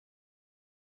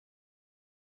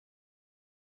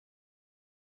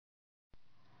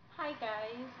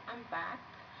I'm back.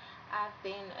 I've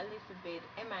been a little bit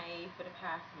MIA for the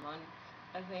past month,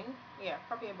 I think. Yeah,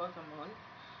 probably about a month.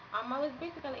 I was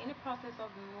basically in the process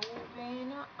of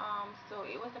moving, so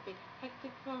it was a bit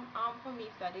hectic for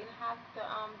me, so I didn't have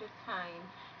the time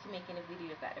to make any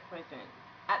videos at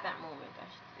that moment, I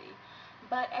should say.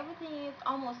 But everything is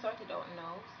almost sorted out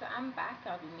now, so I'm back.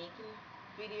 I'll be making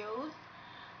videos.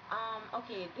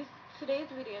 Okay, this today's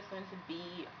video is going to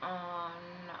be on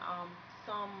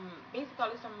some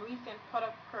basically some recent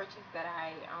product purchase that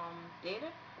I did.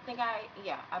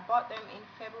 I bought them in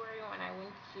February when I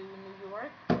went to New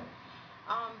York.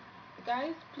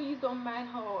 Guys, please don't mind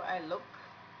how I look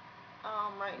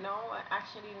right now. I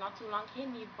actually not too long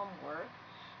came in from work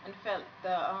and felt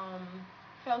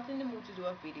in the mood to do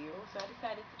a video, so I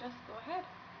decided to just go ahead.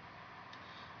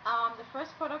 The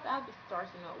first product I'll be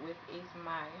starting out with is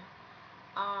my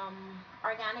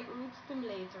Organic Root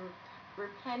Stimulator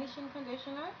Replenishing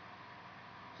Conditioner,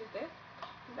 which is this.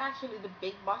 This is actually the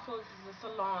big bottle. This is the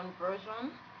salon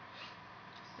version.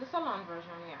 It's the salon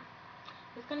version, yeah.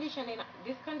 This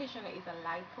conditioner is a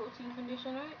light protein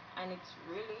conditioner, and it's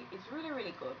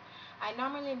really good. I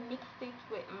normally mix it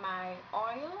with my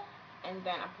oil and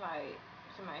then apply it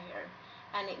to my hair,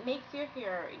 and it makes your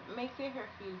hair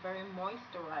feel very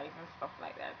moisturized and stuff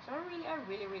like that. So I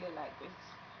really like this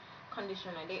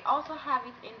conditioner. They also have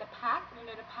it in the pack.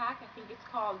 The pack, I think it's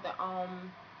called the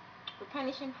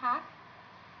replenishing pack.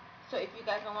 So if you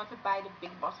guys don't want to buy the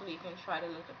big bottle, you can try the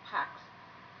little packs.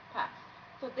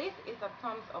 So this is a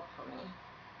thumbs up for me.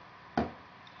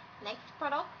 Next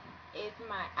product is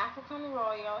my African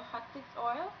Royal Hot Six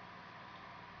Oil.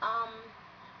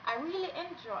 I really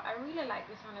like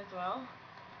this one as well.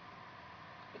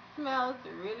 It smells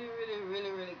really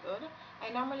good. I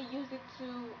normally use it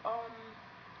to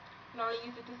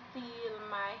seal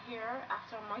my hair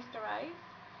after I moisturize.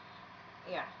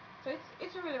 Yeah, so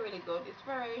it's really good. It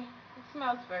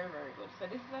smells very good. So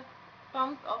this is a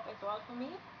thumbs up as well for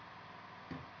me.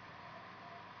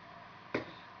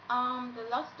 The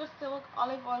Luster Silk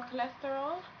Olive Oil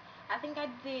Cholesterol. I think I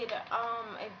did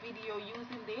a video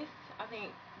using this. I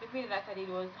think the video that I did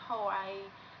was how I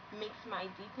mix my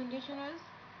deep conditioners.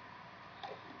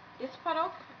 This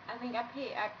product, I think I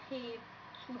paid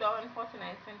 $2.49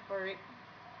 for it.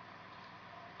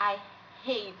 I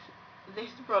hate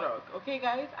this product, okay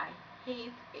guys? I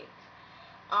hate it.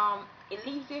 It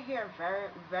leaves your hair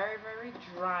very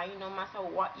dry. No matter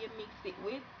what you mix it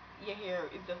with, your hair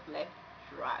is just left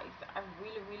dry. So I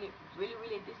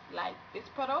really dislike this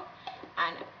product,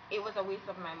 and it was a waste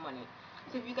of my money.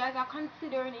 So if you guys are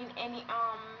considering in any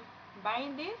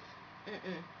buying this,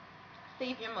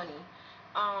 save your money.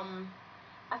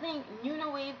 I think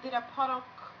Nuna Wave did a product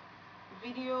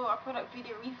video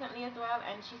recently as well,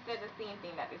 and she said the same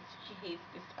thing, that she hates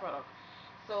this product.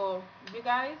 So you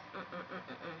guys,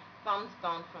 thumbs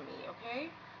down for me, okay?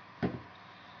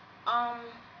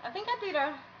 I think I did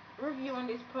a review on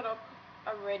this product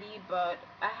already, but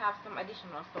I have some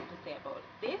additional stuff to say about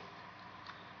this.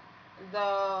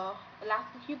 The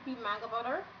Elastic UP Manga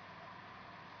Butter,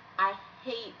 I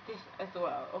hate this as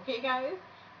well, okay guys?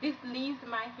 This leaves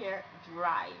my hair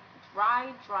dry.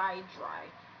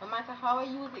 No matter how I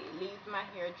use it, it leaves my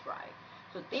hair dry.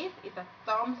 So this is a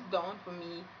thumbs down for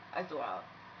me as well.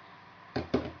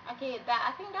 Okay,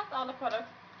 I think that's all the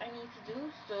products I need to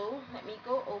do. So let me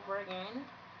go over again.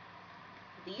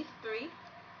 These three.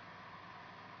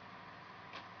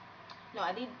 No,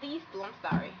 I did these two, I'm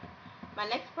sorry. My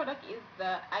next product is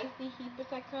the Icy Heat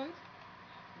Protectant.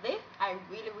 This, I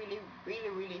really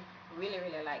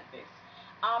like this.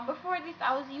 Before this,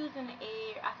 I was using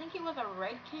I think it was a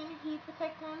Redken heat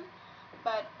protectant,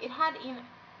 but it had in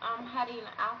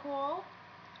alcohol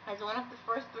as one of the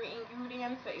first three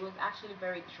ingredients, so it was actually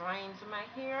very drying to my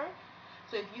hair.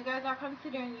 So if you guys are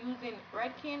considering using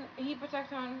Redken heat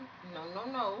protectant,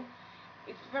 no,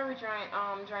 it's very drying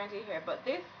to your hair. But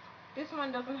this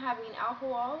one doesn't have any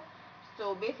alcohol,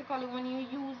 so basically when you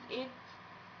use it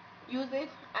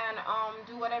and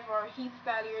do whatever heat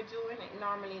style you're doing, it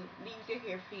normally leaves your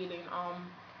hair feeling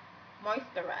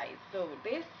moisturized. So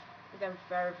this is a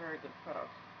very good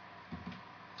product.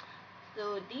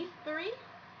 So these three,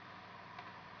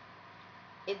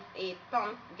 it's a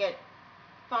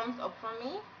thumbs up for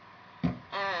me,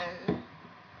 and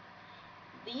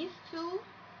these two,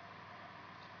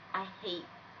 I hate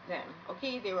them,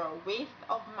 okay? They were a waste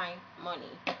of my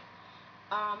money.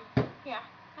 Yeah,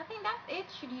 I think that's it.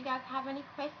 Should you guys have any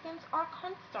questions or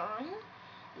concerns,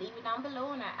 leave it down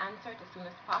below and I answer it as soon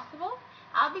as possible.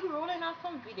 I'll be rolling out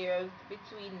some videos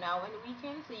between now and the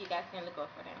weekend, so you guys can look out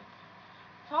for them.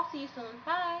 Talk to you soon.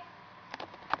 Bye.